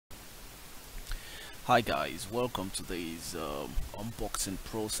Hi guys, welcome to this unboxing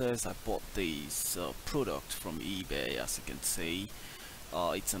process. I bought this product from eBay. As you can see,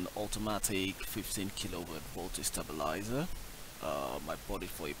 it's an automatic 15 kilowatt voltage stabilizer. I bought it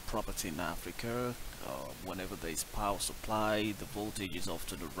for a property in Africa. Whenever there is power supply, the voltage is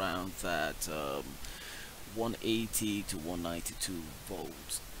often around that 180 to 192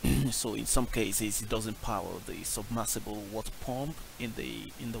 volts. So in some cases it doesn't power the submersible water pump in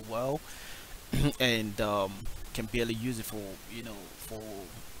the well, and can barely use it for for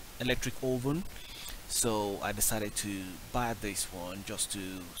electric oven. So I decided to buy this one just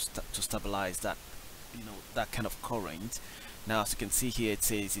to stabilize that, that kind of current. Now, as you can see here, it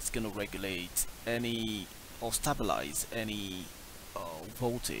says it's going to regulate any or stabilize any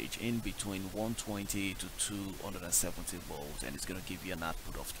voltage in between 120 to 270 volts, and it's going to give you an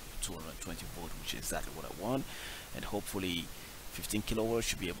output of 220 volts, which is exactly what I want. And hopefully 15 kilowatts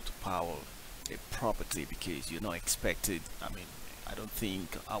should be able to power a property, because you're not expected, I don't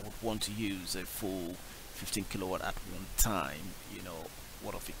think I would want to use a full 15 kilowatt at one time,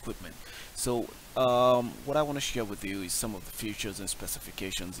 worth of equipment. So what I want to share with you is some of the features and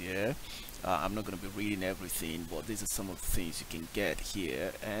specifications here. I'm not going to be reading everything, but these are some of the things you can get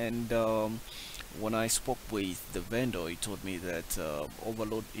here. And when I spoke with the vendor, he told me that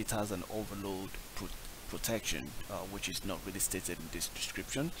it has an overload protection, which is not really stated in this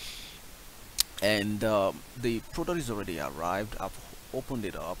description. And the product is already arrived. I've opened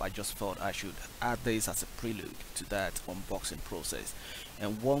it up. I just thought I should add this as a prelude to that unboxing process.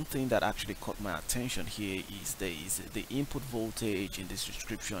 And one thing that actually caught my attention here is the input voltage in this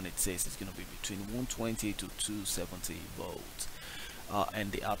description. It says it's going to be between 120 to 270 volts,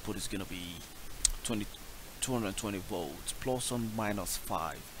 and the output is going to be 220 volts plus or minus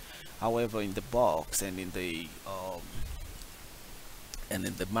 5. However, in the box and in the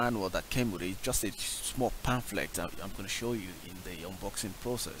manual that came with it, just a small pamphlet I'm going to show you in the unboxing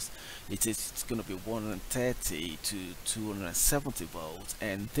process. It says it's going to be 130 to 270 volts,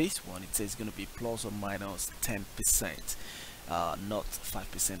 and this one, it says it's going to be plus or minus 10%, not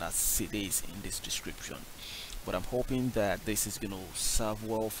 5% as it is in this description. But I'm hoping that this is going to serve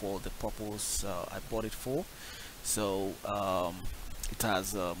well for the purpose I bought it for. So it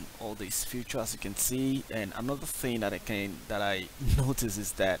has all these features, as you can see. And another thing that I notice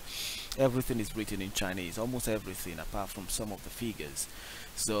is that everything is written in Chinese, almost everything apart from some of the figures.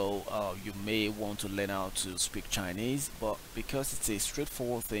 So you may want to learn how to speak Chinese, but because it's a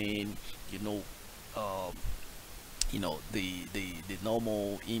straightforward thing, um, the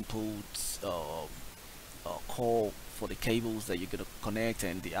normal inputs, call for the cables that you're going to connect,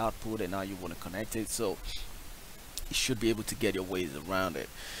 and the output, and how you want to connect it. So you should be able to get your ways around it.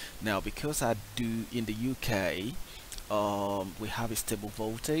 Now, because I do in the UK, we have a stable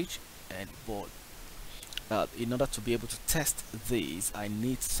voltage, and but in order to be able to test this, I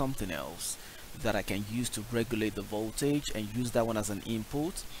need something else that I can use to regulate the voltage, and use that one as an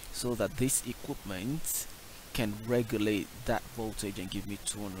input, so that this equipment can regulate that voltage and give me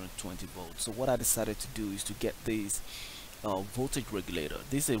 220 volts. So what I decided to do is to get this voltage regulator.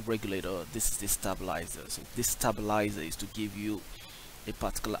 This is a regulator, this is the stabilizer. So this stabilizer is to give you a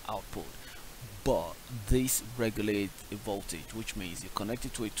particular output, but this regulates a voltage, which means you connect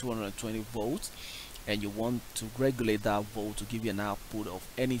it to a 220 volts, and you want to regulate that volt to give you an output of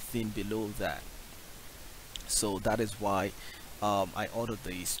anything below that. So that is why I ordered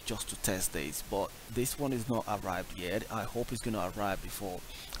this, just to test this. But this one is not arrived yet. I hope it's going to arrive before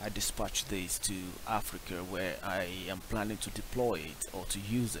I dispatch this to Africa, where I am planning to deploy it or to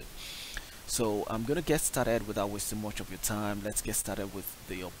use it. So I'm going to get started without wasting much of your time. Let's get started with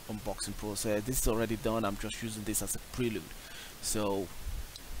the unboxing process. This is already done. I'm just using this as a prelude. So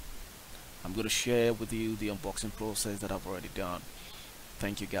I'm going to share with you the unboxing process that I've already done.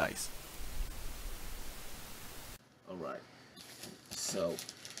 Thank you, guys. Alright, so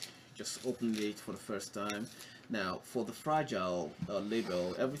just open it for the first time. Now, for the fragile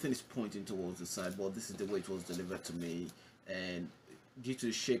label, everything is pointing towards the side, but this is the way it was delivered to me. And due to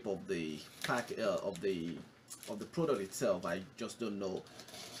the shape of the pack of the product itself, I just don't know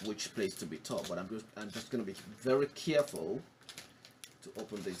which place to be taught. But I'm just going to be very careful to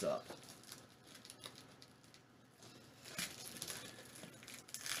open this up.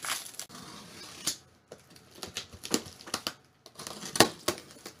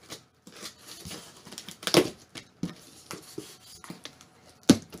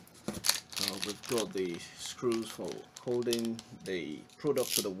 We've got the screws for holding the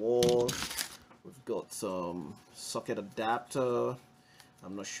product to the wall. We've got some socket adapter.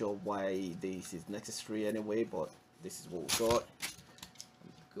 I'm not sure why this is necessary anyway, but this is what we've got.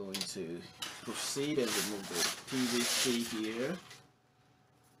 I'm going to proceed and remove the PVC here.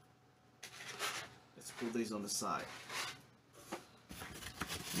 Let's put this on the side.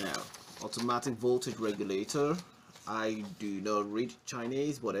 Now, automatic voltage regulator. I do not read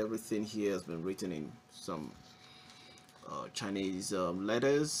Chinese, but everything here has been written in some Chinese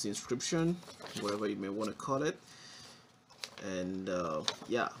letters, inscription, whatever you may want to call it. And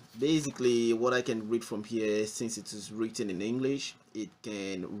yeah, basically what I can read from here, since it is written in English, it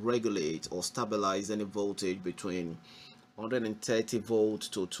can regulate or stabilize any voltage between 130 volts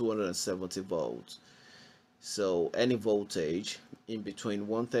to 270 volts. So any voltage in between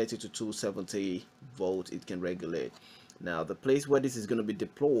 130 to 270 volts it can regulate. Now the place where this is going to be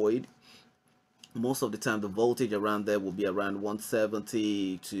deployed, most of the time the voltage around there will be around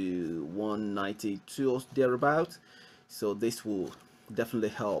 170 to 192 or thereabout. So this will definitely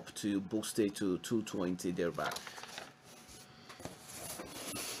help to boost it to 220 thereabout.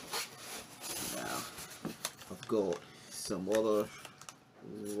 Now I've got some other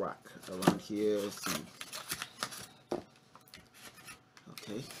rack around here.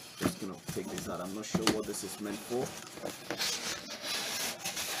 Okay, just gonna take this out. I'm not sure what this is meant for.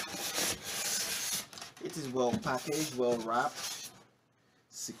 It is well packaged, well wrapped,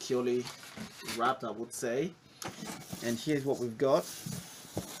 securely wrapped, I would say. And here's what we've got.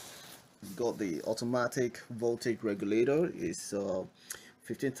 We've got the automatic voltage regulator. It's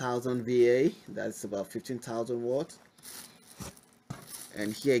 15,000 VA. That's about 15,000 watts.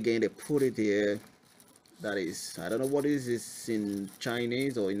 And here again, they put it here. That is, I don't know what is this in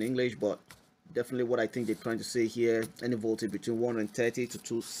Chinese or in English, but definitely what I think they're trying to say here, any voltage between 130 to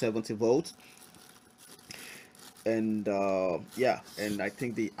 270 volts. And yeah, and I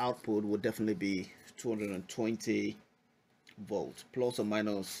think the output would definitely be 220 volts plus or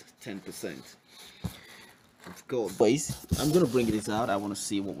minus 10%. Of course, boys, I'm gonna bring this out. I want to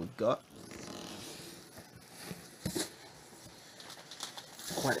see what we've got. It's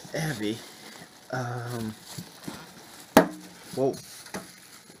quite heavy. Whoa,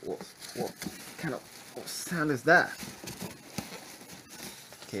 what kind of sound is that?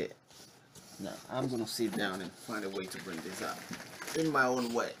 Okay, now I'm gonna sit down and find a way to bring this out in my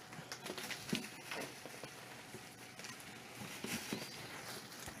own way.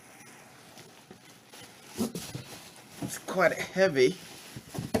 It's quite heavy.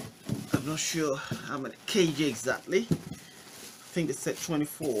 I'm not sure how many kg exactly. I think it said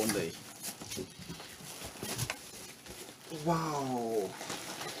 24 on the. Wow.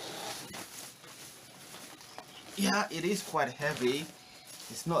 Yeah, it is quite heavy.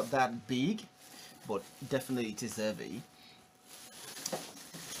 It's not that big, but definitely it is heavy.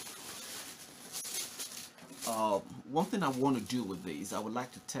 One thing I want to do with these, I would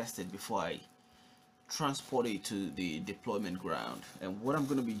like to test it before I transport it to the deployment ground. And what I'm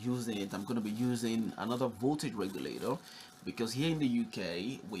going to be using, I'm going to be using another voltage regulator, because here in the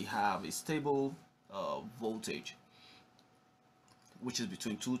UK we have a stable voltage which is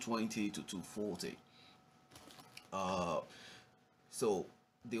between 220 to 240. So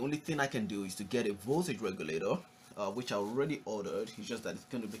the only thing I can do is to get a voltage regulator, which I already ordered. It's just that it's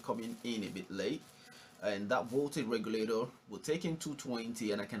going to be coming in a bit late, and that voltage regulator will take in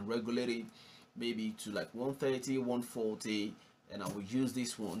 220 and I can regulate it maybe to like 130, 140, and I will use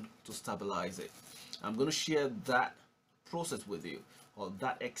this one to stabilize it. I'm going to share that process with you, or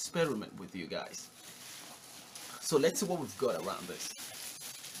that experiment with you guys. So let's see what we've got around this.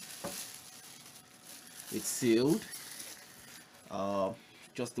 It's sealed,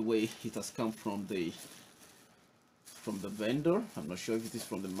 just the way it has come from the vendor. I'm not sure if it is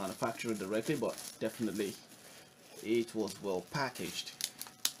from the manufacturer directly, but definitely it was well packaged.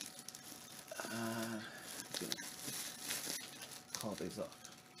 I'm gonna call this off.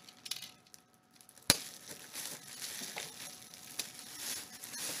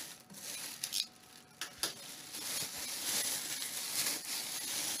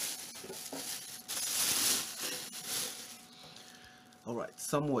 All right,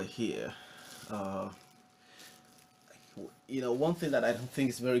 somewhere here, you know, one thing that I don't think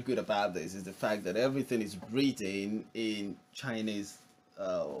is very good about this is the fact that everything is written in Chinese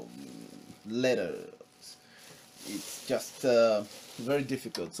letters. It's just very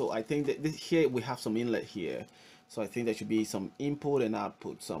difficult. So I think that here we have some inlet here, so I think there should be some input and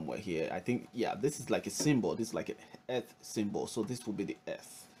output somewhere here. I think, yeah, this is like a symbol. This is like an earth symbol, so this will be the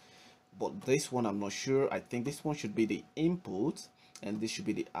earth. But this one I'm not sure. I think this one should be the input and this should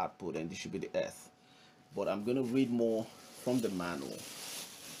be the output, and this should be the earth. But I'm going to read more from the manual.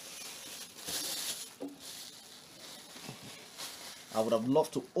 I would have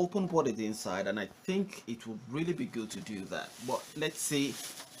loved to open what is inside, and I think it would really be good to do that. But let's see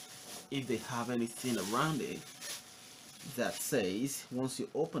if they have anything around it that says once you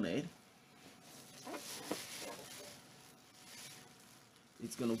open it,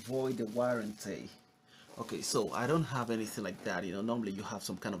 it's gonna void the warranty. Okay, so I don't have anything like that. You know, normally you have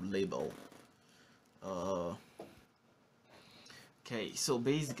some kind of label. Okay, so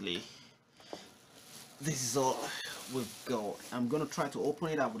basically this is all we've got. I'm gonna try to open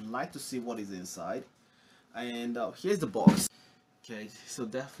it. I would like to see what is inside. And here's the box. Okay, so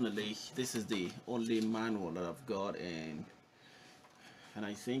definitely this is the only manual that I've got, and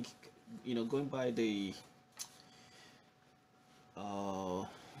I think, you know, going by the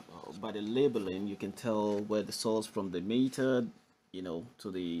labeling, you can tell where the source from the meter, you know, to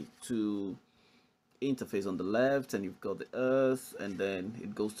the two interface on the left, and you've got the earth, and then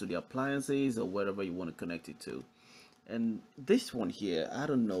it goes to the appliances or wherever you want to connect it to. And this one here, I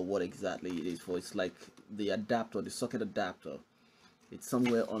don't know what exactly it is for. It's like the adapter, the socket adapter. It's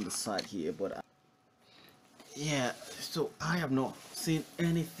somewhere on the side here, but yeah, so I have not seen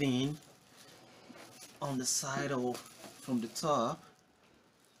anything on the side or from the top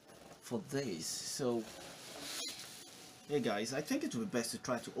for this. So hey guys, I think it would be best to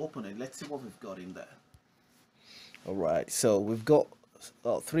try to open it. Let's see what we've got in there. All right, so we've got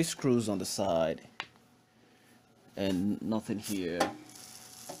 3 screws on the side and nothing here.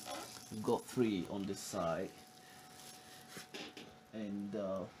 We've got 3 on this side, and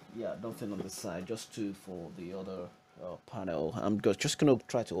yeah, nothing on the side, just 2 for the other panel. I'm just gonna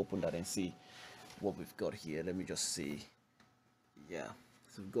try to open that and see what we've got here. Let me just see. Yeah,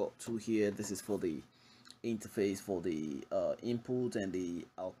 so we've got 2 here. This is for the interface for the input and the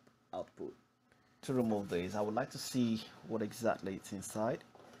output. To remove this, I would like to see what exactly it's inside.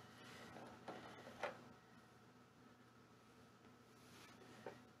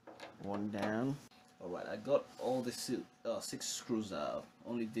 One down. All right, I got all the 6 screws out.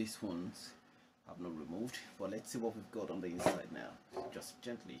 Only these ones I've not removed, but let's see what we've got on the inside now. Just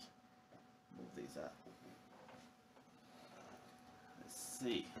gently move these out. Let's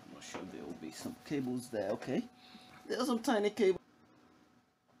see. I'm not sure there will be some cables there. Okay, there's some tiny cables,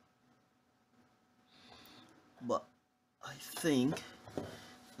 but I think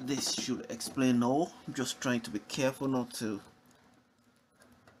this should explain all. I'm just trying to be careful not to.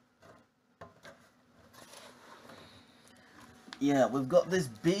 Yeah, we've got this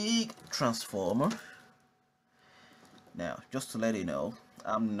big transformer. Now, just to let you know,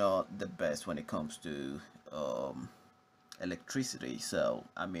 I'm not the best when it comes to electricity, so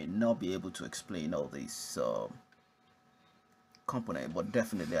I may not be able to explain all these components, but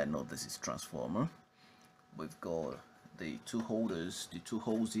definitely I know this is transformer. We've got the 2 holders, the 2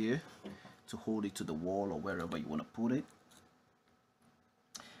 holes here to hold it to the wall or wherever you want to put it.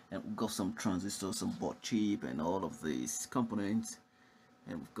 And we've got some transistors, some board chip, and all of these components.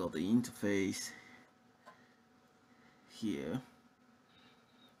 And we've got the interface here.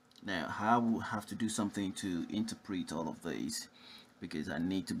 Now I will have to do something to interpret all of these, because I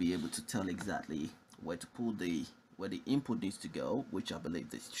need to be able to tell exactly where to put where the input needs to go, which I believe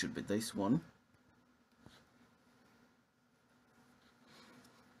this should be this one.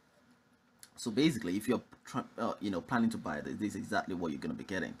 So basically, if you're you know, planning to buy this, this is exactly what you're going to be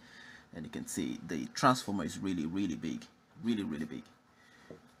getting. And you can see the transformer is really big, really big.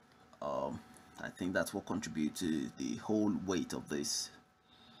 I think that's what contributes to the whole weight of this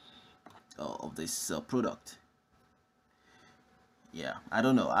product. Yeah, I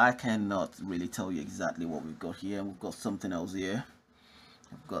don't know, I cannot really tell you exactly what we've got here. We've got something else here.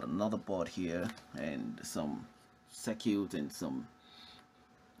 We've got another board here, and some circuit and some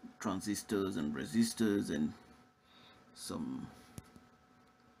transistors and resistors and some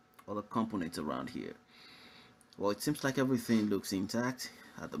other components around here. Well, it seems like everything looks intact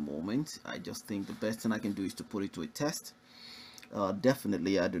at the moment. I just think the best thing I can do is to put it to a test.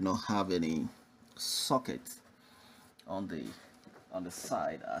 Definitely I do not have any sockets on the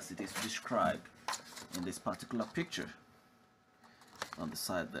side as it is described in this particular picture on the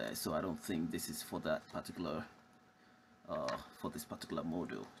side there, so I don't think this is for that particular for this particular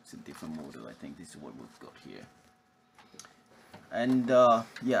model. It's a different model. I think this is what we've got here. And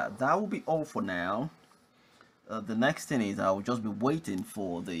yeah, that will be all for now. The next thing is I will just be waiting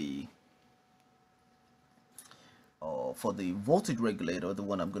for the voltage regulator, the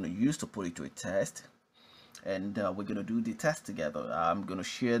one I'm going to use to put it to a test. And we're going to do the test together. I'm going to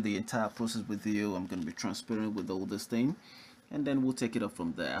share the entire process with you. I'm going to be transparent with all this thing, and then we'll take it up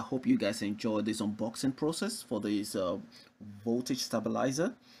from there. I hope you guys enjoyed this unboxing process for this voltage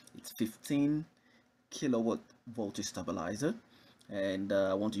stabilizer. It's 15 kilowatt voltage stabilizer, and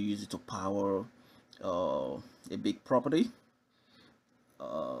I want to use it to power a big property.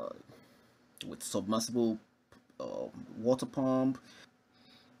 with submersible water pump,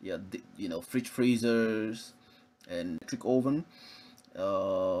 yeah, fridge freezers and electric oven,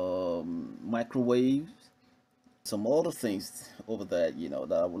 microwaves, some other things over there,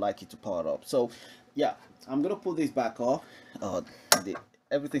 that I would like you to power up. So yeah, I'm gonna put this back off. The,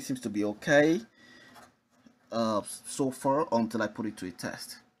 everything seems to be okay so far until I put it to a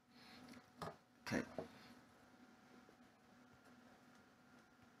test. Okay.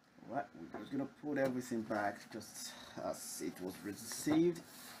 Right, we're just gonna put everything back just as it was received,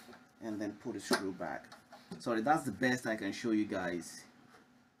 and then put the screw back. Sorry, that's the best I can show you guys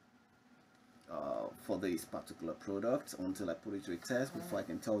for this particular product until I put it to a test before I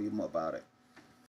can tell you more about it.